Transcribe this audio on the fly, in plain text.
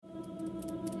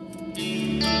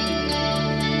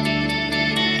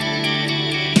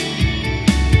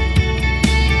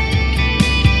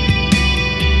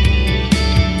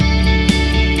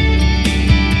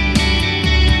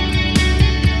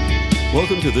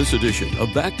to this edition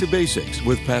of Back to Basics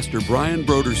with Pastor Brian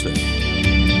Brodersen.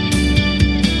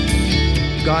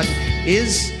 God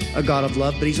is a God of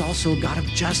love, but he's also a God of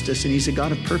justice, and he's a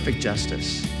God of perfect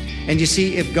justice. And you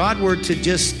see, if God were to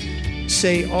just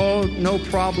say, oh, no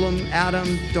problem,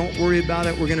 Adam, don't worry about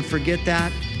it, we're going to forget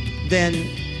that, then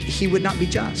he would not be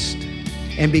just.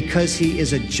 And because he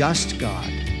is a just God,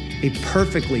 a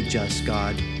perfectly just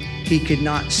God, he could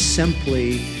not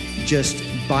simply just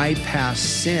bypass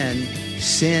sin.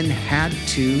 Sin had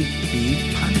to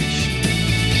be punished.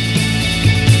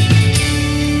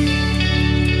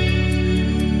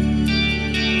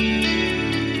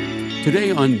 Today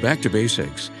on Back to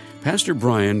Basics, Pastor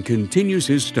Brian continues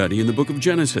his study in the book of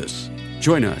Genesis.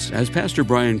 Join us as Pastor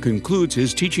Brian concludes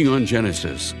his teaching on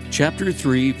Genesis, chapter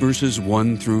 3, verses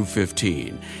 1 through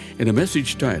 15, in a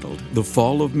message titled, The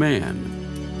Fall of Man.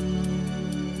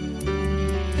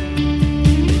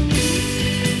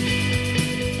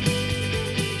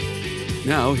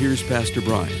 Now, here's Pastor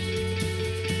Brian.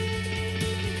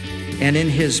 And in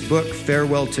his book,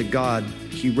 Farewell to God,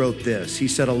 he wrote this. He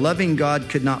said, a loving God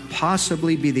could not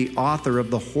possibly be the author of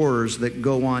the horrors that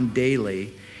go on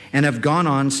daily and have gone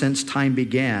on since time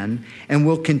began and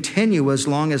will continue as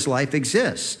long as life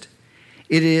exists.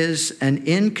 It is an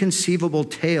inconceivable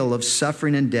tale of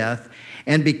suffering and death,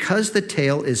 and because the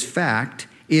tale is fact,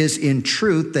 is in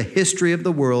truth the history of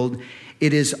the world,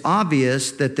 it is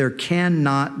obvious that there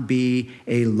cannot be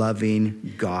a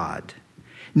loving God.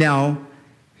 Now,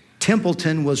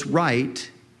 Templeton was right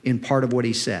in part of what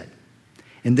he said.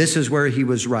 And this is where he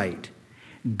was right.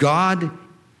 God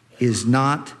is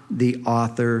not the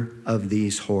author of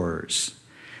these horrors.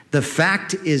 The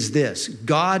fact is this: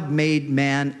 God made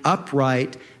man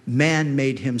upright, man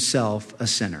made himself a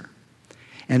sinner.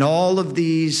 And all of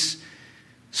these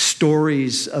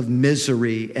stories of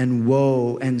misery and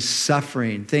woe and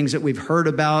suffering, things that we've heard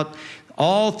about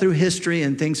all through history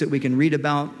and things that we can read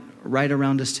about right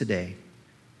around us today,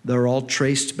 they're all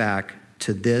traced back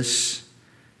to this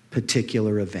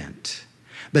particular event.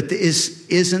 But this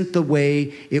isn't the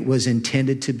way it was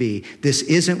intended to be. This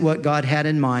isn't what God had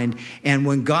in mind. And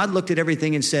when God looked at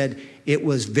everything and said, it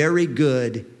was very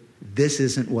good, this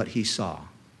isn't what he saw.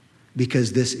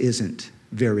 Because this isn't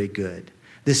very good.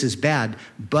 This is bad,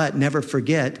 but never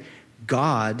forget,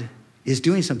 God is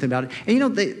doing something about it. And you know,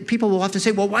 people will often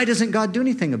say, well, why doesn't God do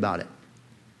anything about it?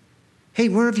 Hey,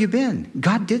 where have you been?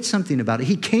 God did something about it.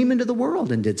 He came into the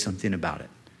world and did something about it.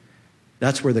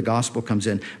 That's where the gospel comes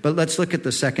in. But let's look at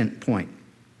the second point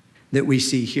that we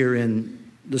see here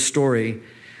in the story.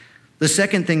 The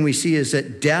second thing we see is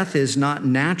that death is not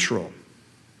natural.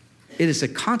 It is a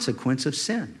consequence of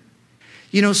sin.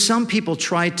 You know, some people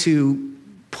try to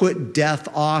put death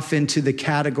off into the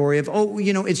category of, oh,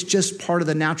 you know, it's just part of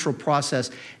the natural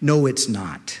process. No, it's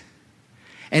not.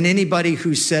 And anybody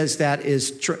who says that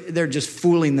they're just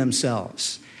fooling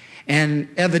themselves. And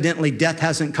evidently death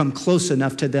hasn't come close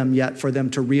enough to them yet for them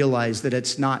to realize that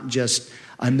it's not just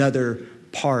another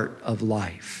part of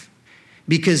life.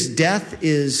 Because death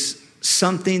is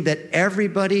something that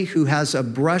everybody who has a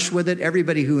brush with it,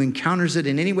 everybody who encounters it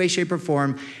in any way, shape, or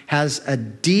form, has a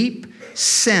deep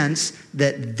sense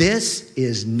that this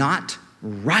is not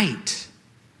right.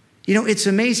 You know, it's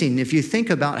amazing if you think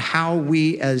about how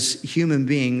we as human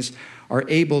beings are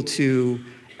able to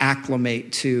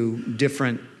acclimate to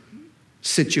different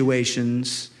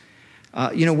situations.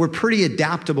 We're pretty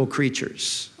adaptable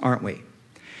creatures, aren't we?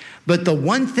 But the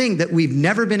one thing that we've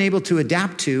never been able to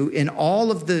adapt to in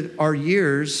all of our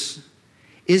years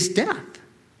is death.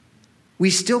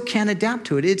 We still can't adapt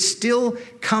to it. It still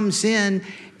comes in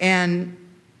and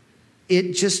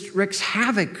it just wreaks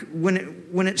havoc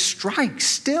when it strikes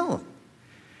still.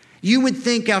 You would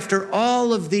think after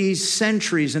all of these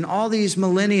centuries and all these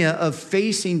millennia of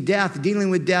facing death, dealing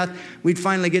with death, we'd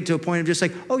finally get to a point of just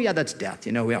like, oh yeah, that's death.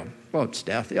 You know, well, it's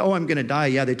death. Oh, I'm going to die.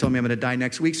 Yeah, they told me I'm going to die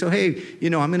next week. So, hey, I'm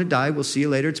going to die. We'll see you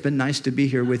later. It's been nice to be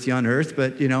here with you on earth.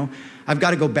 But, I've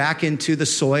got to go back into the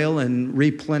soil and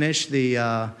replenish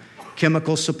the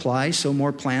chemical supply so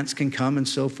more plants can come and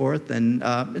so forth. And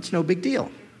it's no big deal.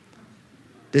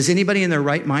 Does anybody in their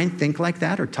right mind think like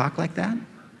that or talk like that?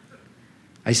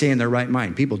 I say in their right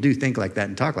mind. People do think like that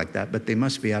and talk like that, but they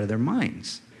must be out of their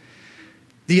minds.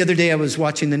 The other day I was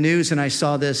watching the news and I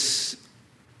saw this.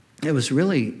 It was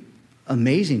really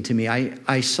amazing to me.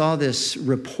 I saw this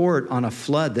report on a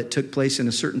flood that took place in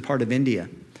a certain part of India.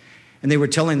 And they were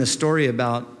telling the story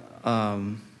about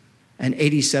an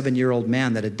 87-year-old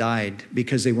man that had died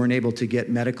because they weren't able to get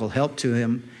medical help to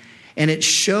him. And it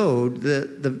showed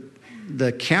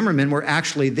the cameramen were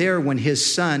actually there when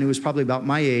his son, who was probably about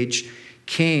my age,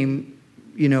 came,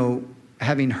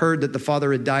 having heard that the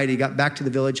father had died, he got back to the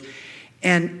village.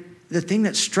 And the thing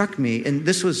that struck me, and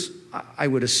this was, I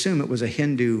would assume it was a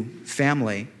Hindu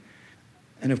family.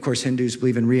 And of course, Hindus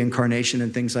believe in reincarnation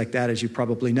and things like that, as you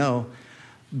probably know.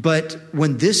 But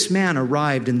when this man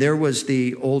arrived, and there was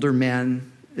the older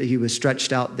man, he was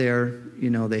stretched out there.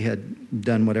 They had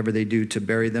done whatever they do to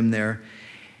bury them there.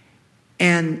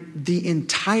 And the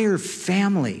entire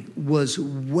family was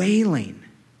wailing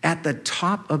at the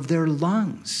top of their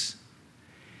lungs.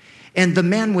 And the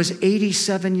man was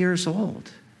 87 years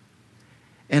old.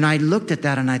 And I looked at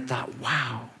that and I thought,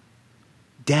 wow,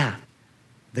 death,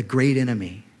 the great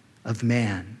enemy of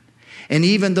man. And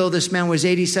even though this man was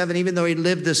 87, even though he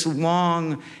lived this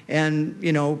long and,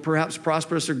 perhaps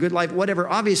prosperous or good life, whatever,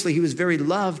 obviously he was very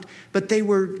loved, but they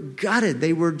were gutted.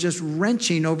 They were just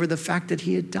wrenching over the fact that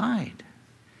he had died.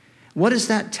 What does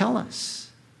that tell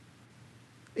us?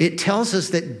 It tells us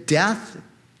that death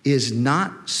is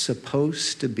not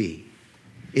supposed to be.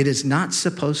 It is not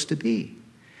supposed to be.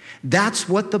 That's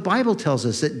what the Bible tells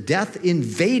us, that death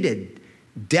invaded,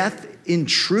 death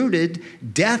intruded,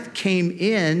 death came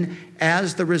in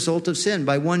as the result of sin.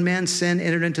 By one man, sin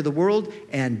entered into the world,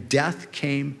 and death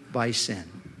came by sin.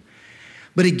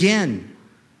 But again,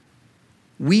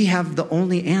 we have the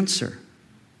only answer.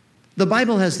 The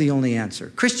Bible has the only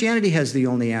answer. Christianity has the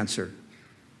only answer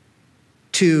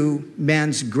to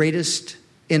man's greatest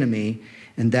enemy,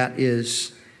 and that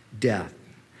is death.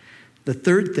 The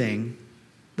third thing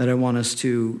that I want us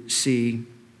to see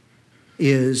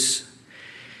is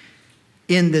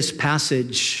in this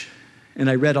passage, and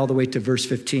I read all the way to verse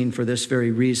 15 for this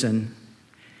very reason,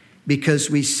 because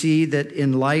we see that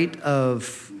in light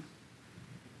of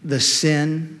the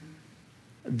sin,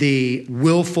 the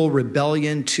willful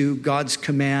rebellion to God's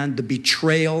command, the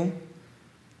betrayal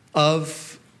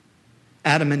of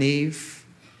Adam and Eve,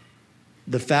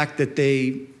 the fact that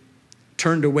they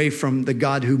turned away from the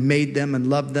God who made them and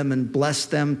loved them and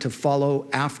blessed them to follow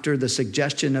after the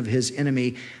suggestion of his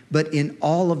enemy. But in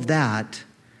all of that,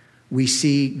 we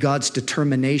see God's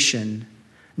determination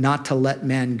not to let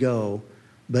man go,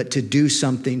 but to do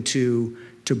something to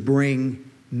bring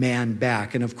man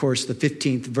back. And of course, the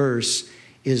 15th verse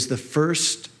is the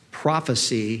first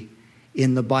prophecy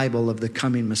in the Bible of the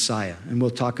coming Messiah. And we'll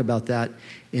talk about that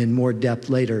in more depth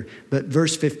later. But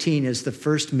verse 15 is the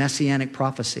first messianic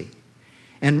prophecy.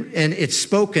 And it's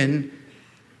spoken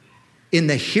in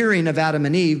the hearing of Adam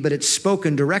and Eve, but it's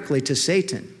spoken directly to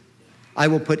Satan. I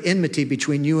will put enmity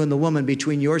between you and the woman,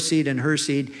 between your seed and her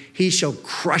seed. He shall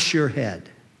crush your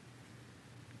head,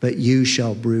 but you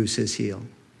shall bruise his heel.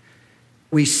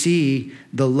 We see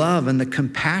the love and the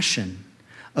compassion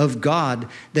of God,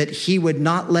 that he would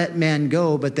not let man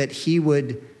go, but that he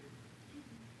would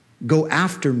go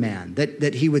after man,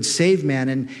 that he would save man.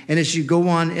 And as you go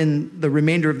on in the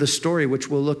remainder of the story, which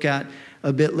we'll look at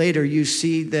a bit later, you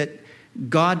see that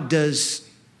God does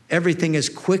everything as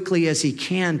quickly as he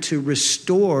can to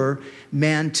restore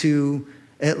man to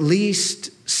at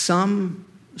least some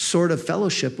sort of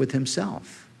fellowship with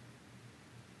himself.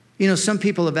 Some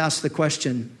people have asked the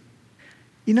question,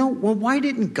 why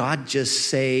didn't God just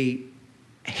say,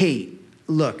 hey,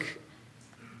 look,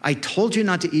 I told you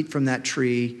not to eat from that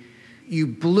tree. You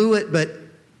blew it, but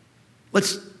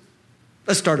let's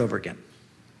start over again.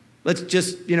 Let's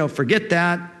just, forget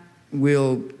that.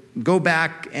 We'll go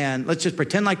back and let's just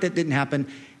pretend like that didn't happen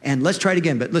and let's try it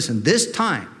again. But listen, this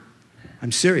time,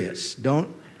 I'm serious.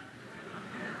 Don't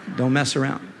mess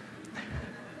around.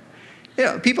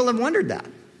 People have wondered that.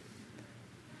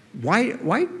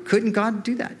 Why couldn't God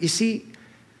do that? You see,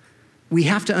 we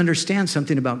have to understand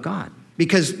something about God.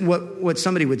 Because what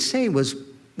somebody would say was,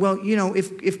 well,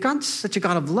 if God's such a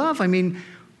God of love,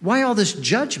 why all this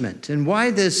judgment and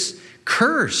why this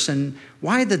curse and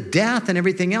why the death and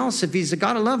everything else? If he's a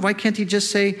God of love, why can't he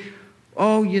just say,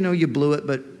 oh, you blew it,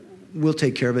 but we'll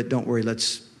take care of it. Don't worry.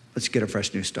 Let's get a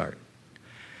fresh new start.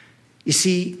 You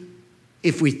see,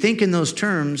 if we think in those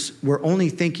terms, we're only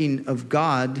thinking of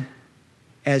God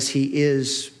as he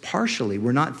is partially.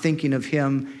 We're not thinking of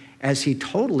him as he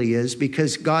totally is,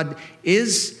 because God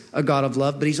is a God of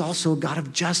love, but he's also a God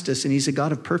of justice, and he's a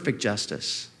God of perfect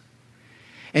justice.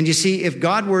 And you see, if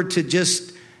God were to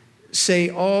just say,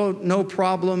 oh, no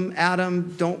problem,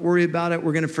 Adam, don't worry about it,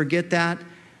 we're going to forget that,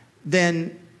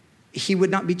 then he would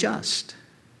not be just.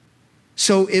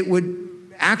 So it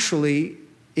would actually,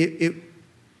 it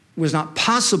was not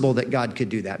possible that God could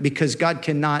do that, because God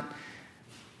cannot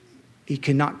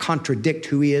contradict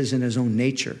who he is in his own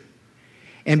nature.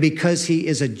 And because he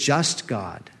is a just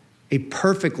God, a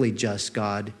perfectly just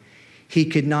God, he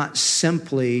could not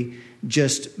simply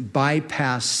just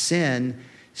bypass sin.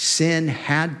 Sin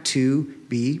had to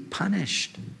be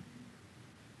punished.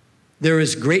 There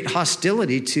is great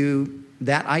hostility to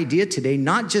that idea today,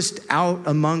 not just out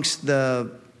amongst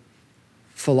the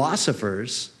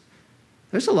philosophers.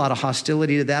 There's a lot of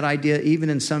hostility to that idea even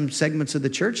in some segments of the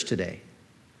church today.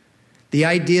 The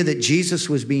idea that Jesus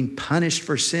was being punished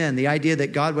for sin, the idea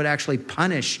that God would actually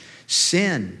punish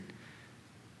sin,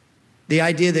 the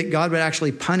idea that God would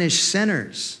actually punish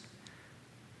sinners.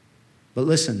 But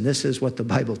listen, this is what the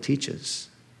Bible teaches.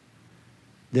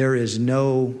 There is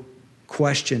no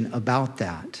question about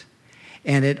that.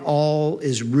 And it all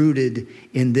is rooted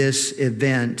in this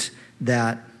event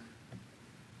that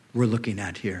we're looking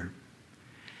at here.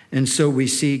 And so we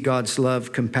see God's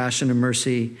love, compassion, and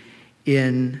mercy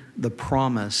in the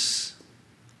promise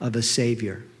of a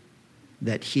Savior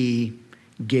that he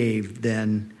gave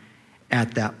then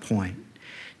at that point.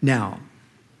 Now,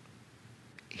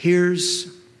 here's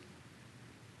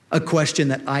a question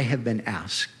that I have been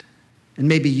asked, and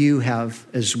maybe you have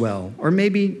as well, or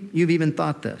maybe you've even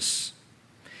thought this.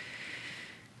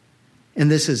 And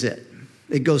this is it.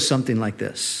 It goes something like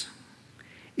this.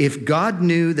 If God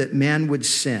knew that man would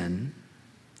sin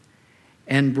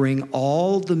and bring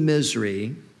all the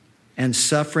misery and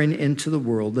suffering into the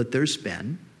world that there's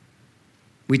been,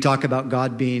 we talk about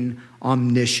God being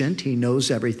omniscient. He knows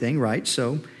everything, right?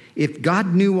 So if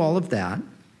God knew all of that,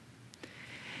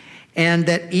 and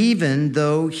that even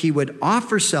though he would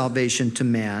offer salvation to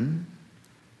man,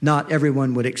 not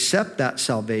everyone would accept that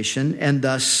salvation, and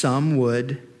thus some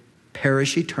would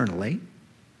perish eternally.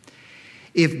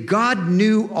 If God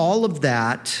knew all of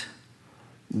that,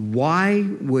 why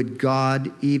would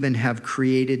God even have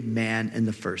created man in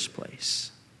the first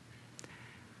place?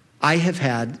 I have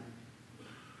had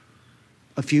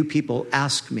a few people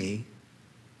ask me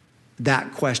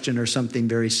that question or something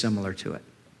very similar to it.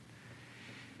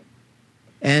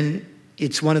 And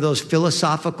it's one of those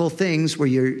philosophical things where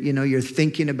you're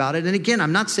thinking about it. And again,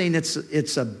 I'm not saying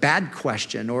it's a bad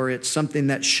question or it's something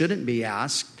that shouldn't be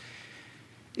asked.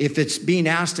 If it's being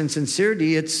asked in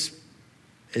sincerity, it's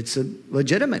a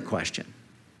legitimate question.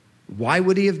 Why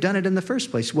would he have done it in the first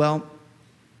place? Well,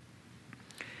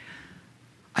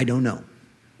 I don't know.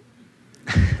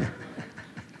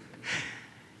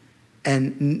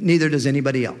 And neither does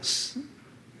anybody else,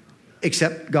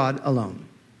 except God alone.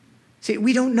 See,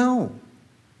 we don't know.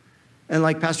 And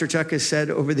like Pastor Chuck has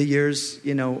said over the years,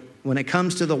 when it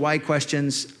comes to the why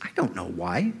questions, I don't know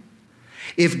why.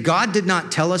 If God did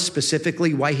not tell us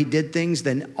specifically why he did things,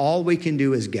 then all we can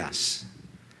do is guess.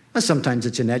 Sometimes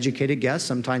it's an educated guess.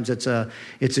 Sometimes it's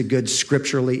a good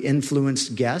scripturally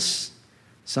influenced guess.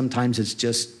 Sometimes it's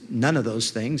just none of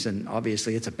those things, and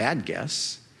obviously it's a bad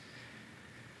guess.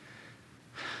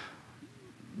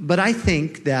 But I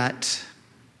think that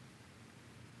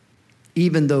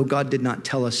even though God did not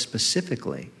tell us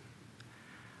specifically,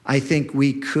 I think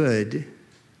we could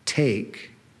take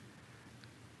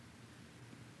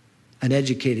an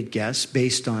educated guess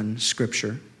based on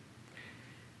Scripture,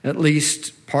 at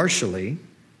least partially.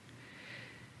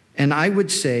 And I would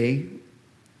say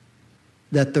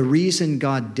that the reason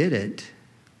God did it,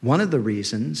 one of the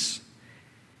reasons,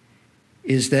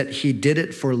 is that he did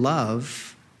it for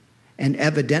love, and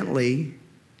evidently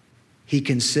he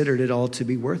considered it all to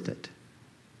be worth it.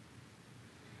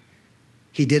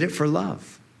 He did it for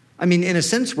love. I mean, in a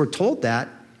sense, we're told that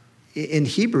in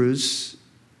Hebrews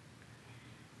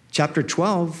chapter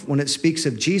 12, when it speaks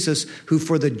of Jesus, who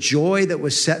for the joy that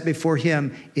was set before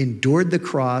him endured the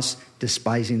cross,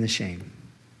 despising the shame.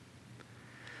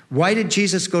 Why did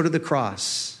Jesus go to the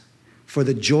cross? For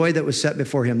the joy that was set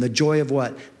before him. The joy of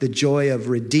what? The joy of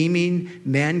redeeming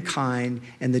mankind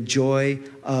and the joy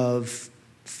of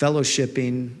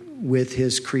fellowshipping with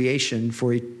his creation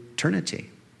for eternity.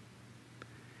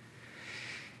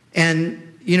 And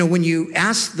when you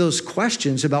ask those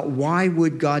questions about why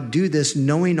would God do this,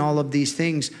 knowing all of these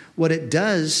things, what it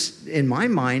does, in my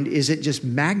mind, is it just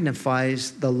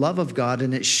magnifies the love of God,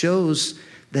 and it shows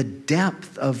the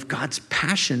depth of God's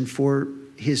passion for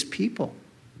his people.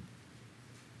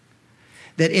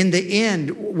 That in the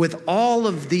end, with all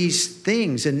of these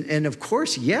things, and of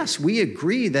course, yes, we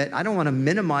agree that I don't want to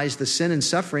minimize the sin and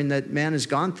suffering that man has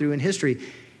gone through in history.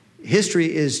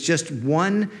 History is just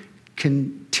one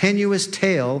continuous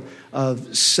tale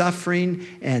of suffering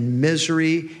and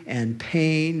misery and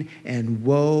pain and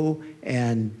woe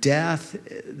and death.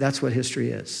 That's what history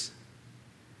is.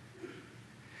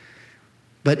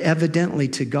 But evidently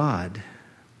to God,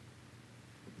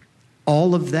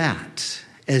 all of that,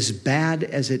 as bad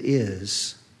as it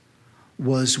is,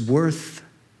 was worth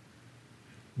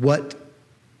what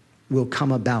will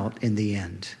come about in the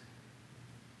end.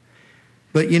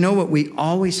 But you know what we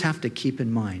always have to keep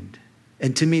in mind?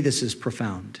 and to me this is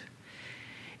profound,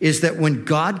 is that when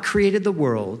God created the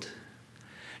world,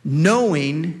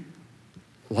 knowing,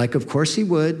 like of course he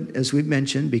would, as we've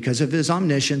mentioned, because of his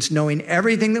omniscience, knowing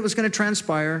everything that was going to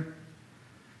transpire,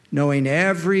 knowing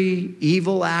every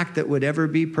evil act that would ever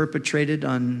be perpetrated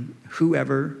on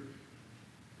whoever,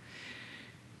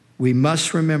 we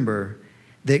must remember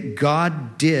that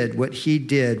God did what he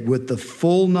did with the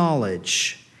full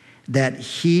knowledge that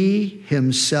he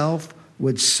himself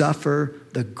would suffer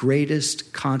the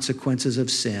greatest consequences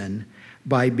of sin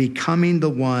by becoming the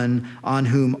one on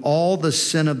whom all the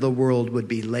sin of the world would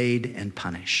be laid and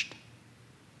punished.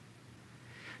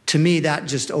 To me, that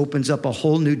just opens up a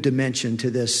whole new dimension to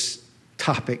this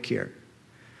topic here.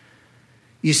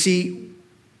 You see,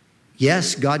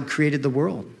 yes, God created the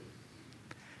world.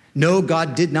 No,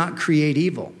 God did not create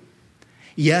evil.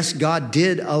 Yes, God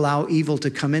did allow evil to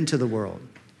come into the world.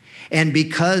 And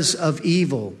because of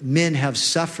evil, men have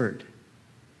suffered.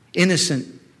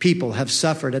 Innocent people have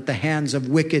suffered at the hands of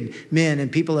wicked men,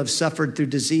 and people have suffered through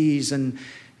disease and,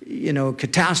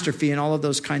 catastrophe and all of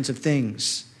those kinds of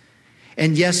things.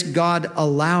 And yes, God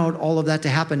allowed all of that to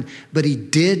happen, but he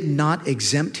did not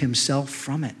exempt himself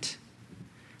from it.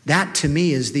 That to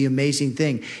me is the amazing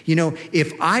thing.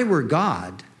 If I were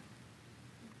God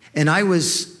and I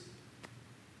was,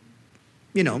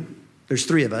 there's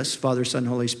three of us, Father, Son,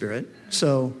 Holy Spirit.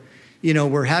 So,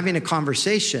 we're having a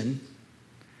conversation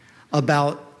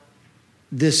about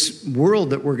this world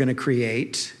that we're going to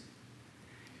create.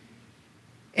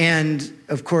 And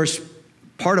of course,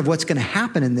 part of what's going to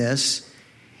happen in this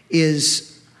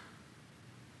is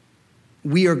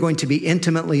we are going to be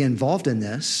intimately involved in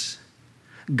this.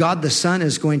 God the Son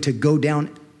is going to go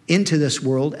down into this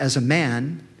world as a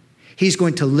man. He's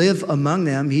going to live among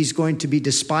them. He's going to be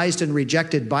despised and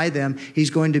rejected by them. He's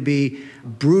going to be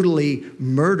brutally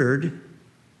murdered.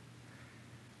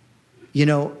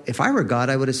 If I were God,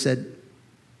 I would have said,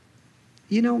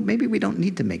 maybe we don't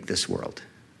need to make this world.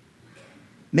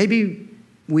 Maybe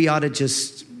we ought to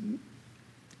just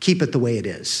keep it the way it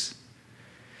is.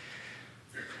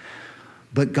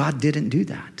 But God didn't do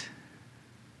that.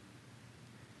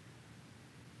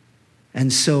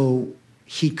 And so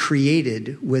he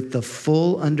created with the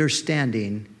full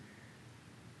understanding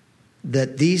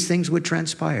that these things would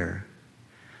transpire,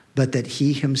 but that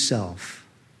he himself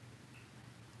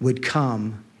would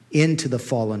come into the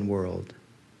fallen world,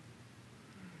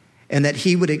 and that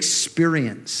he would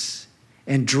experience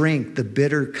and drink the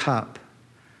bitter cup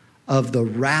of the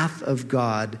wrath of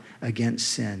God against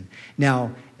sin.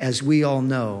 Now, as we all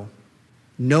know,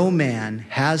 no man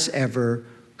has ever,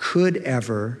 could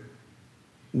ever,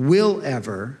 will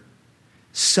ever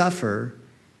suffer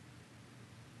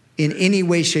in any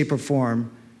way, shape, or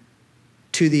form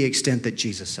to the extent that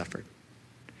Jesus suffered.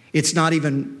 It's not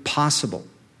even possible.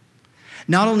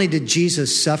 Not only did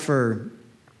Jesus suffer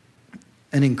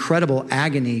an incredible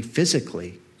agony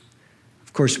physically,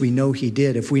 of course we know he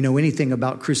did. If we know anything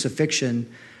about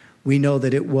crucifixion, we know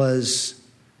that it was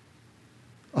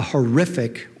a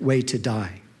horrific way to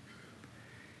die.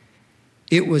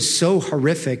 It was so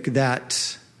horrific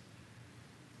that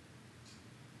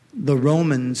the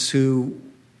Romans who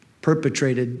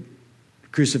perpetrated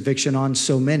crucifixion on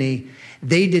so many,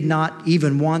 they did not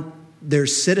even want their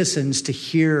citizens to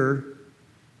hear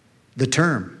the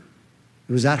term.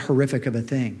 It was that horrific of a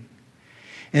thing.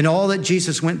 And all that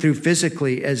Jesus went through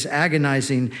physically, as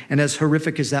agonizing and as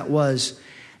horrific as that was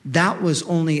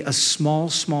only a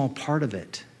small part of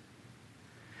it.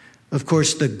 Of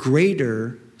course, the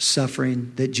greater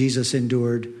suffering that Jesus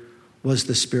endured was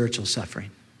the spiritual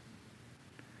suffering.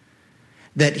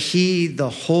 That he, the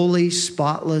holy,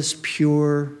 spotless,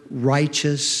 pure,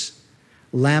 righteous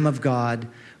Lamb of God,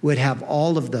 would have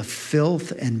all of the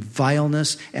filth and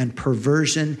vileness and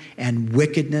perversion and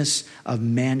wickedness of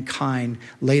mankind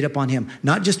laid upon him.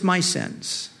 Not just my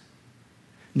sins,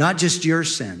 not just your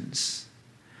sins,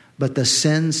 but the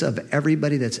sins of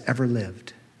everybody that's ever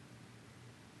lived.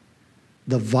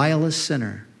 The vilest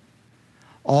sinner,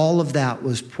 all of that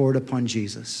was poured upon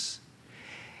Jesus.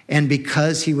 And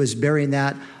because he was bearing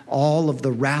that, all of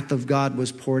the wrath of God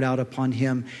was poured out upon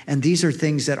him. And these are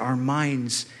things that our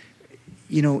minds,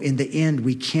 in the end,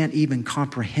 we can't even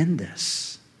comprehend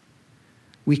this.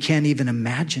 We can't even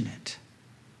imagine it.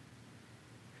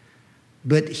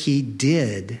 But he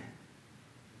did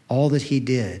all that he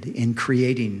did in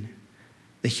creating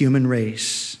the human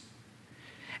race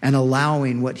and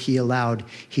allowing what he allowed.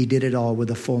 He did it all with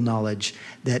the full knowledge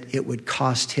that it would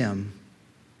cost him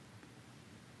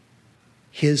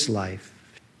his life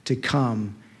to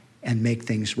come and make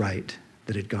things right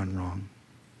that had gone wrong.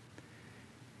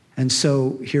 And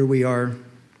so here we are.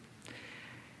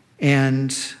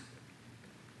 And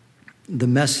the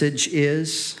message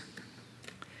is,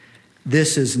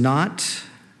 this is not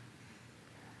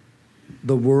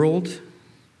the world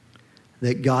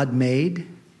that God made.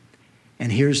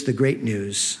 And here's the great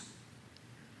news.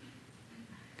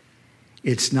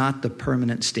 It's not the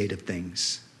permanent state of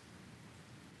things.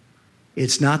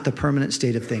 It's not the permanent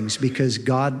state of things, because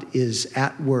God is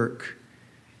at work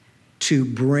to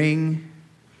bring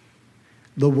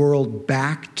the world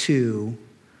back to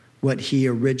what he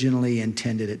originally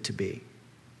intended it to be.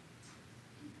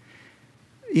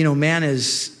 You know, man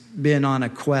has been on a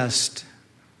quest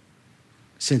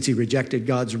since he rejected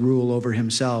God's rule over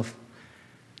himself.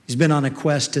 He's been on a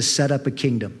quest to set up a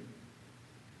kingdom,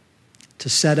 to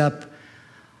set up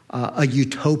a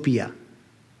utopia.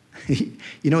 You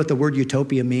know what the word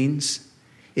utopia means?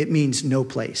 It means no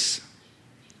place.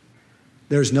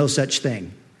 There's no such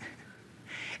thing.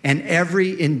 And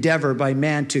every endeavor by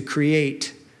man to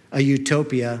create a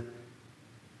utopia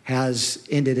has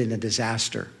ended in a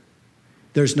disaster.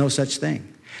 There's no such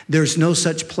thing. There's no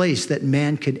such place that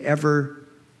man could ever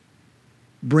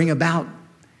bring about,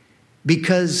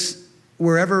 because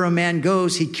wherever a man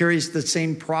goes, he carries the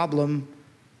same problem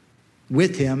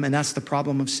with him, and that's the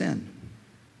problem of sin.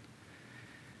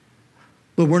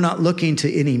 But we're not looking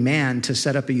to any man to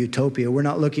set up a utopia. We're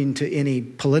not looking to any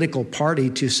political party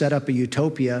to set up a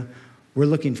utopia. We're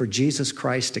looking for Jesus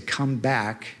Christ to come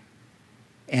back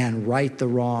and right the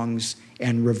wrongs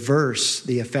and reverse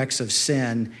the effects of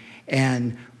sin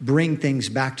and bring things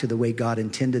back to the way God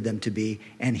intended them to be.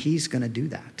 And he's going to do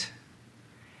that.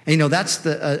 And you know, that's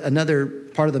another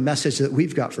part of the message that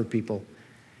we've got for people.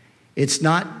 It's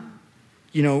not,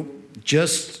 you know,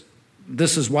 just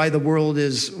this is why the world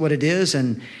is what it is,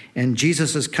 and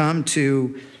Jesus has come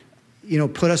to, you know,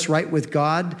 put us right with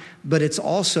God. But it's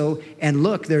also, and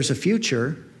look, there's a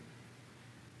future.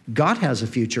 God has a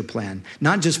future plan,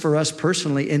 not just for us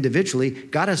personally, individually.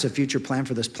 God has a future plan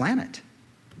for this planet.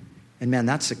 And man,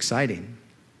 that's exciting.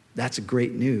 That's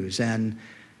great news. And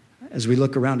as we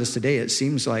look around us today, it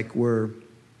seems like we're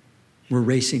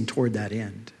racing toward that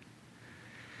end.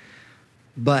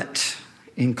 But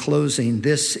in closing,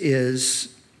 this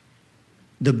is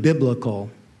the biblical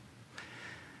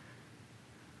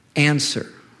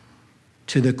answer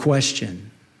to the questions,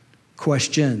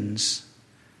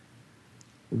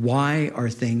 why are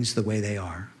things the way they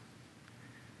are?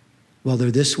 Well,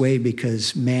 they're this way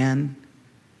because man,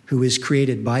 who is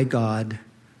created by God,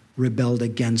 rebelled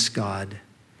against God.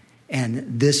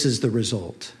 And this is the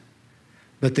result.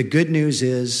 But the good news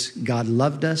is God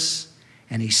loved us,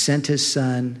 and he sent his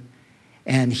son,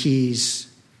 and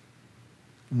he's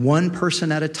one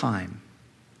person at a time.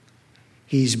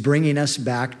 He's bringing us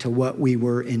back to what we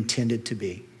were intended to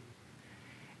be.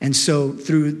 And so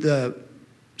through the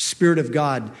Spirit of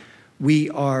God, we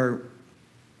are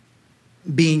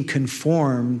being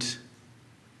conformed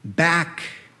back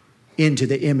into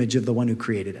the image of the one who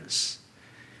created us.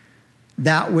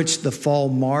 That which the fall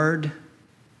marred,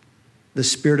 the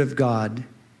Spirit of God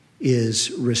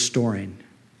is restoring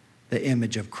the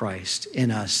image of Christ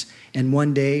in us. And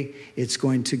one day it's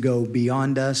going to go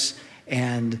beyond us,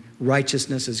 and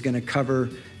righteousness is going to cover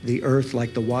the earth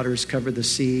like the waters cover the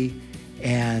sea.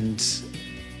 And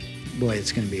boy,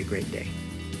 it's going to be a great day.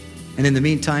 And in the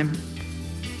meantime,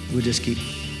 we'll just keep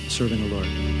serving the Lord.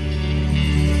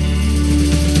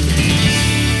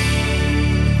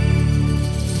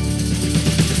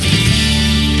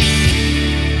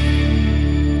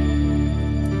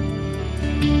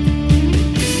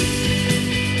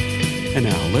 And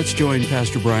now, let's join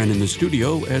Pastor Brian in the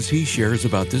studio as he shares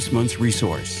about this month's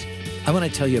resource. I want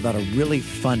to tell you about a really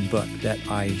fun book that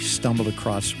I stumbled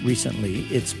across recently.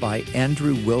 It's by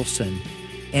Andrew Wilson,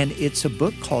 and it's a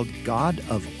book called God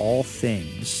of All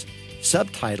Things,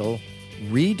 subtitle,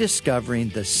 Rediscovering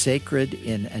the Sacred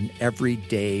in an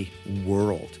Everyday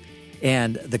World.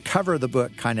 And the cover of the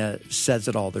book kind of says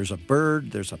it all. There's a bird,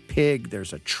 there's a pig,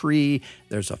 there's a tree,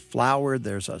 there's a flower,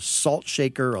 there's a salt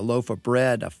shaker, a loaf of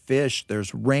bread, a fish,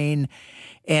 there's rain.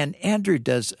 And Andrew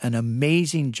does an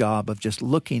amazing job of just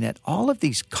looking at all of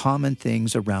these common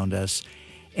things around us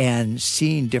and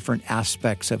seeing different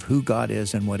aspects of who God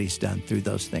is and what he's done through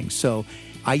those things. So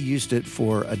I used it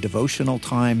for a devotional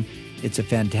time. It's a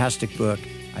fantastic book.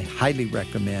 I highly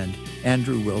recommend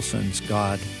Andrew Wilson's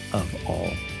God of All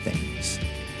Things.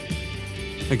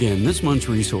 Again, this month's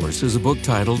resource is a book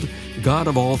titled God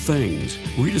of All Things,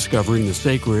 Rediscovering the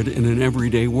Sacred in an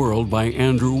Everyday World by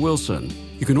Andrew Wilson.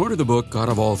 You can order the book God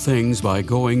of All Things by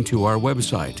going to our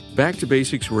website,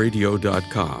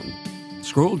 backtobasicsradio.com.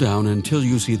 Scroll down until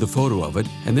you see the photo of it,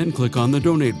 and then click on the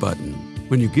donate button.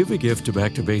 When you give a gift to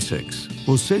Back to Basics,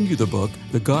 we'll send you the book,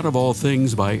 The God of All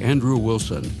Things by Andrew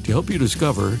Wilson, to help you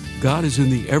discover God is in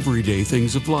the everyday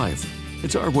things of life.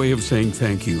 It's our way of saying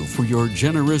thank you for your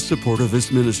generous support of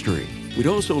this ministry. We'd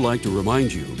also like to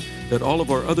remind you that all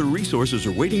of our other resources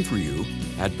are waiting for you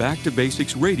at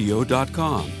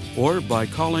backtobasicsradio.com or by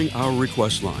calling our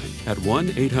request line at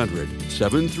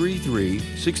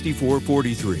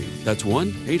 1-800-733-6443. That's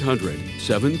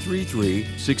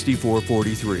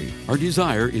 1-800-733-6443. Our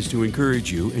desire is to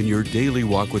encourage you in your daily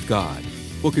walk with God.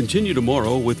 We'll continue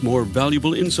tomorrow with more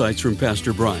valuable insights from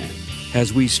Pastor Brian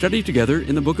as we study together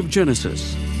in the book of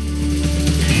Genesis.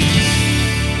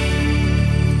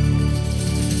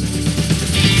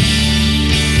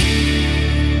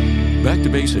 Back to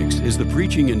Basics is the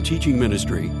preaching and teaching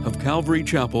ministry of Calvary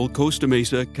Chapel, Costa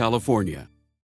Mesa, California.